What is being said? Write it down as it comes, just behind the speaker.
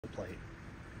plate?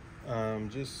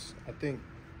 I think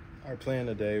our plan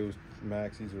today was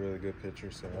Max. He's a really good pitcher,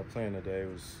 so our plan today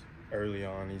was early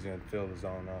on. He's going to fill the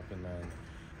zone up, and then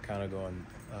kind of going.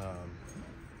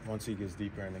 Once he gets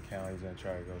deeper in the count, he's going to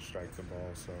try to go strike the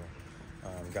ball. So,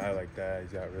 a guy like that,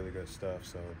 he's got really good stuff.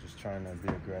 So, just trying to be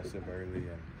aggressive early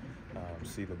and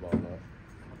see the ball up.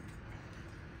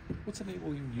 What's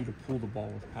enabling you to pull the ball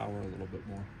with power a little bit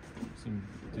more? Seem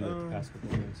to do that the past couple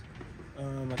of days.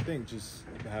 I think just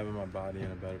having my body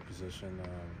in a better position.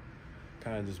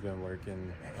 Kind of just been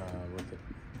working with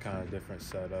a kind of different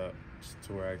setup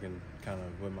to where I can kind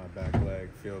of, with my back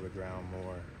leg, feel the ground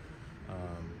more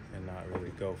and not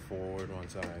really go forward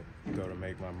once I go to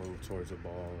make my move towards the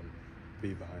ball and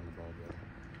be behind the ball better.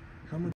 How much